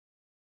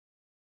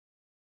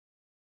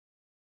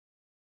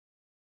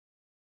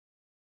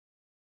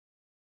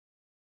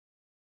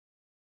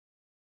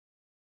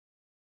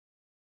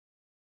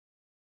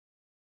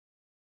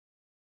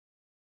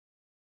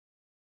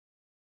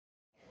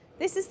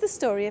This is the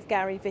story of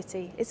Gary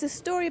Vity. It's a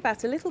story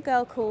about a little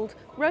girl called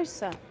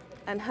Rosa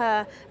and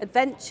her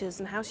adventures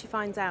and how she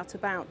finds out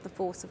about the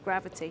force of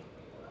gravity.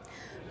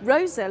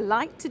 Rosa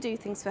liked to do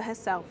things for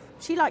herself.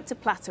 She liked to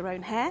plait her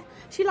own hair.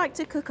 She liked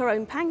to cook her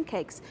own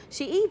pancakes.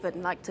 She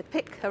even liked to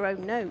pick her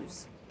own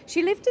nose.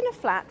 She lived in a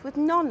flat with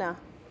Nonna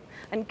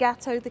and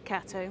Gatto the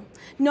Catto.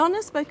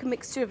 Nonna spoke a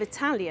mixture of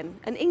Italian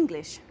and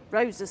English.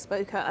 Rosa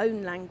spoke her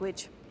own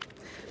language.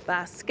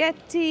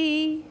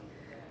 Baschetti,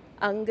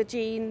 unga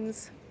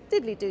jeans,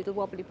 diddly-doodle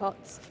wobbly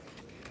pots.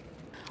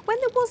 When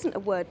there wasn't a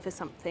word for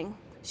something,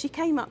 she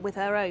came up with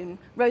her own.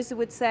 Rosa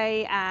would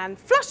say, and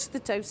flush the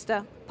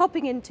toaster,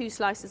 popping in 2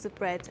 slices of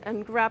bread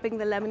and grabbing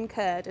the lemon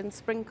curd and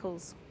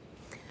sprinkles.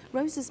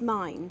 Rosa's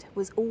mind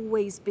was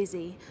always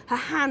busy. Her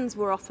hands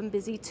were often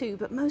busy too,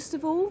 but most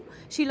of all,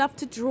 she loved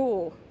to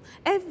draw.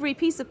 Every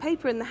piece of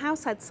paper in the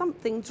house had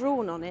something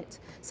drawn on it.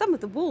 Some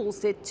of the walls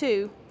did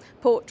too.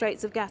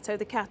 Portraits of Gatto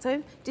the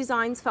Catto,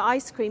 designs for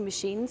ice cream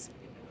machines,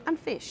 and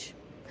fish.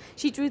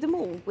 She drew them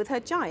all with her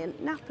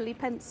giant Napoli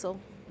pencil.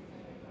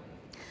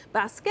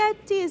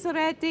 Baschetti is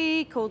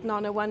ready, called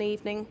Nonna one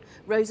evening.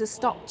 Rosa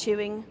stopped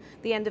chewing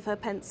the end of her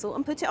pencil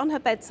and put it on her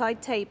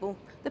bedside table.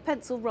 The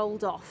pencil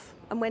rolled off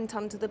and went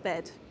under the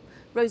bed.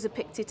 Rosa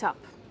picked it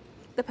up.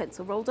 The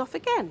pencil rolled off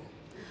again.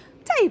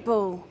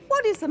 Table,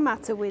 what is the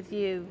matter with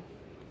you?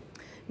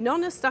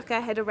 Nonna stuck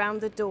her head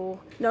around the door.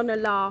 Nonna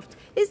laughed.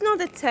 It's not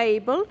a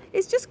table,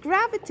 it's just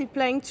gravity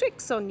playing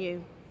tricks on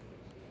you.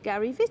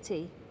 Gary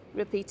Vity,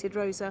 repeated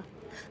Rosa.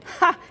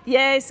 Ha!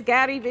 Yes,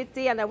 Gary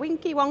Vity and a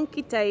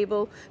winky-wonky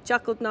table,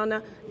 chuckled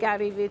Nonna.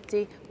 Gary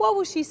Vity. What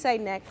will she say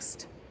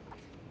next?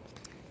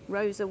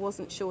 Rosa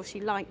wasn't sure she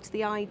liked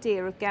the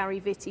idea of Gary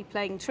Vity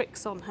playing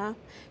tricks on her.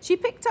 She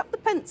picked up the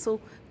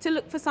pencil to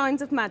look for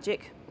signs of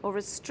magic or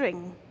a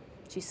string.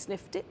 She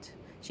sniffed it.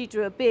 She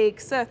drew a big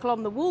circle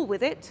on the wall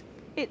with it.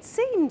 It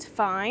seemed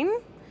fine.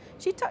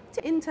 She tucked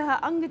it into her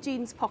unga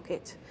jeans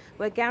pocket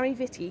where Gary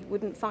Vity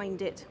wouldn't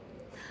find it.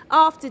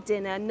 After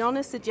dinner,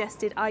 Nonna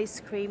suggested ice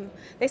cream.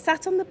 They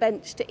sat on the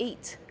bench to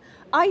eat.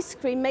 Ice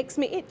cream makes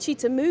me itchy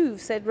to move,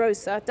 said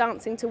Rosa,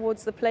 dancing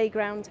towards the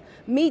playground.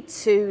 Me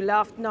too,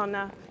 laughed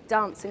Nonna,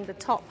 dancing the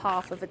top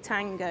half of a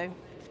tango.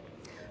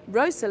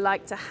 Rosa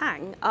liked to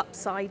hang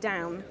upside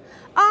down.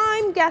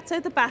 I'm Gatto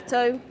the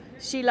Batto,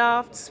 she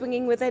laughed,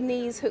 swinging with her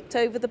knees hooked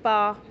over the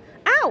bar.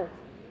 Ow!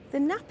 The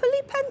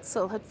Napoli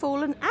pencil had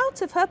fallen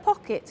out of her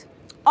pocket.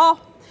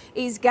 Oh,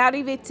 he's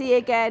Gary Vity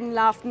again,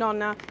 laughed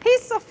Nonna.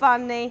 He's so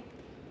funny.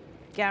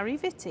 Gary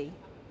Vity,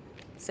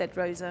 said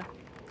Rosa.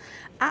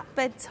 At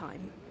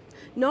bedtime,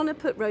 Nonna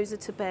put Rosa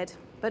to bed,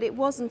 but it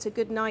wasn't a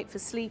good night for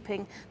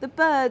sleeping. The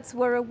birds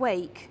were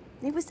awake.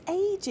 It was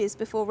ages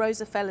before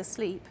Rosa fell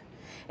asleep.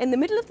 In the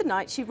middle of the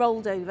night, she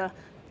rolled over.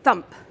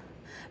 Thump.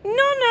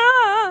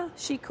 Nonna,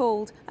 she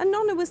called, and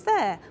Nonna was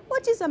there.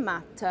 What is the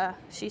matter?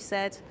 She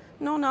said.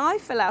 Nonna, I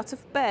fell out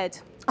of bed.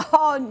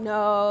 Oh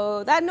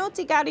no, that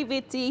naughty Gary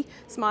Vity,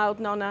 smiled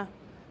Nonna.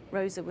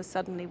 Rosa was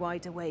suddenly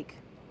wide awake.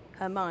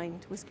 Her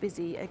mind was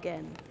busy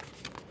again.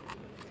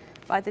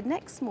 By the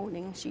next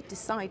morning, she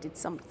decided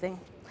something.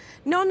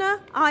 Nonna,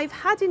 I've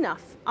had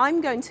enough.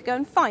 I'm going to go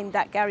and find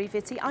that Gary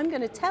Vity. I'm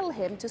going to tell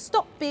him to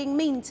stop being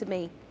mean to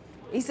me.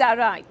 Is that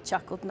right?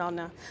 Chuckled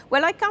Nonna.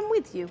 Well, I come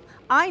with you.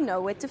 I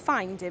know where to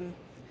find him.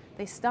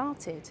 They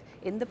started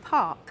in the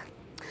park.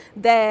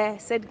 There,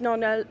 said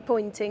Nonna,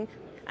 pointing.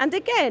 And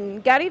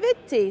again, Gary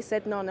Vity,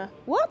 said Nonna.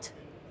 What?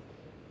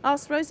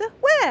 Asked Rosa.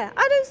 Where?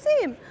 I don't see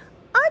him.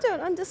 I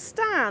don't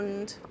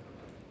understand.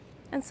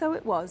 And so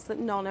it was that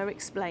Nonna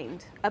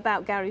explained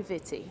about Gary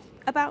Vity,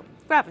 about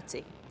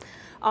gravity.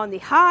 On the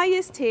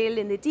highest hill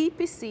in the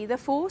deepest sea, the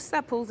force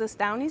that pulls us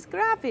down is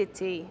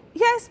gravity.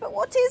 Yes, but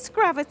what is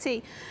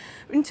gravity?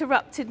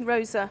 Interrupted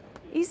Rosa.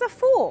 It's a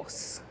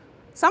force.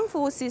 Some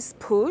forces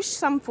push,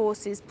 some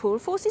forces pull,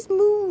 forces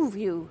move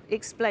you,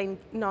 explained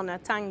Nonna,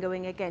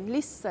 tangoing again.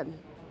 Listen.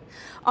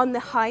 On the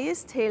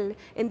highest hill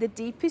in the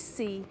deepest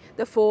sea,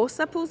 the force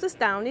that pulls us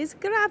down is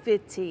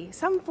gravity.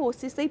 Some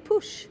forces they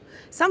push,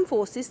 some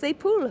forces they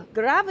pull.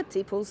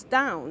 Gravity pulls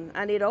down,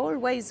 and it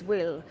always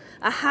will.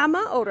 A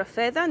hammer or a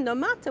feather, no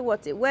matter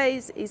what it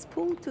weighs, is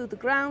pulled to the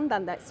ground,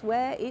 and that's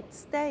where it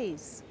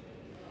stays.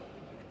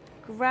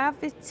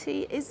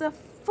 Gravity is a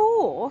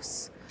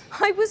force?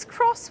 I was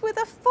cross with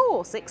a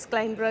force,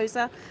 exclaimed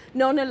Rosa.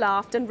 Nonna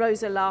laughed, and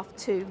Rosa laughed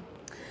too.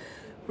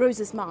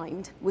 Rosa's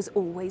mind was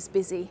always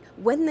busy.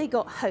 When they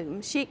got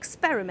home, she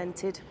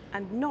experimented,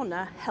 and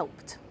Nonna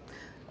helped.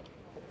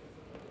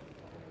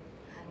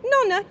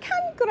 Nonna,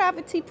 can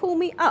gravity pull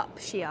me up?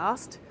 She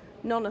asked.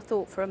 Nonna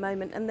thought for a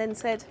moment and then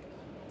said,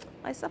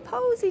 I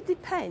suppose it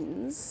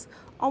depends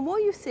on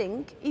what you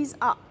think is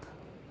up.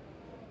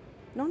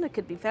 Nonna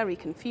could be very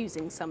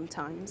confusing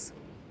sometimes.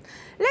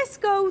 Let's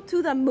go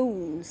to the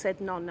moon, said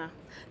Nonna.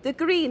 The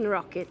green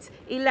rocket,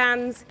 it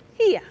lands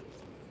here.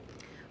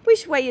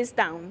 Which way is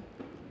down?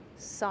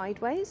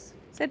 Sideways,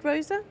 said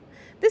Rosa.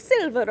 The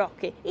silver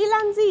rocket, it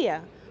lands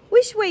here.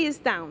 Which way is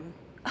down?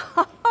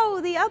 Oh,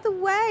 the other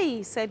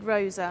way, said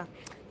Rosa.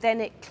 Then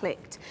it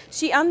clicked.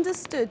 She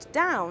understood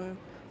down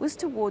was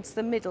towards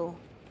the middle.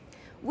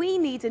 We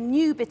need a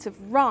new bit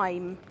of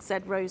rhyme,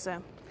 said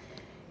Rosa.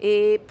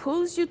 It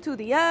pulls you to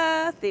the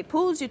earth, it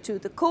pulls you to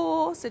the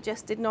core,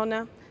 suggested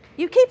Nonna.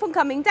 You keep on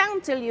coming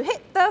down till you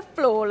hit the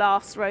floor,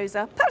 laughs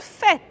Rosa.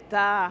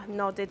 Perfetta,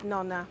 nodded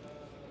Nonna.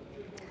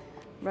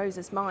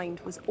 Rosa's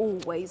mind was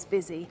always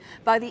busy.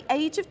 By the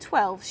age of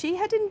 12, she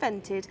had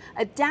invented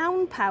a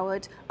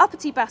down-powered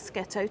uppity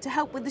basketto to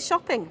help with the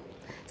shopping.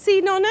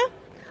 See, Nonna,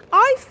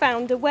 I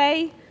found a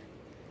way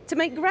to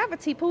make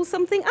gravity pull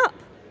something up.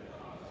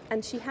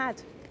 And she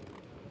had.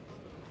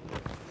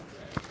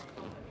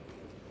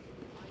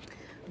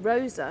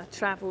 Rosa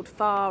travelled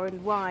far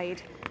and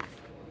wide.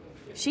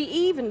 She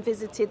even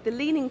visited the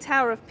Leaning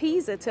Tower of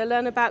Pisa to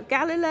learn about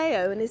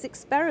Galileo and his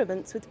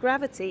experiments with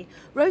gravity.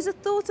 Rosa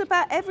thought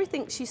about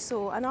everything she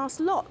saw and asked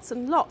lots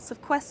and lots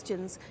of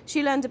questions.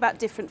 She learned about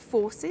different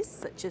forces,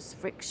 such as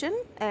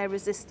friction, air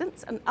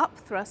resistance and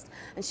upthrust,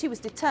 and she was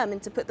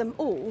determined to put them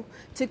all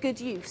to good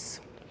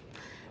use.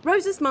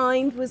 Rosa's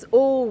mind was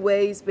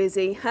always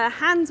busy. Her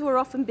hands were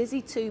often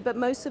busy too, but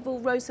most of all,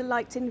 Rosa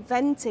liked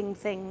inventing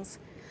things.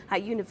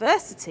 At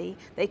university,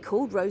 they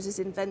called Rosa's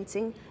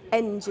inventing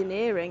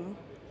engineering.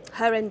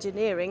 Her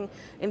engineering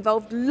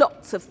involved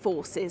lots of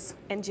forces.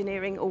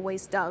 Engineering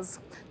always does.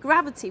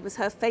 Gravity was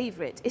her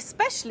favourite,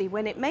 especially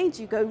when it made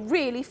you go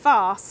really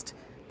fast.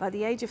 By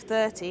the age of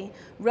 30,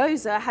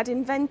 Rosa had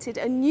invented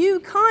a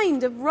new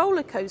kind of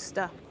roller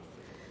coaster.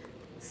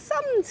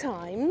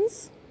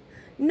 Sometimes,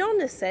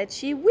 Nonna said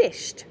she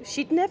wished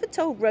she'd never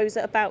told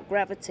Rosa about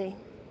gravity.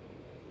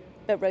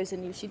 But Rosa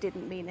knew she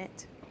didn't mean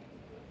it.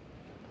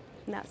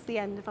 And that's the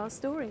end of our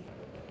story.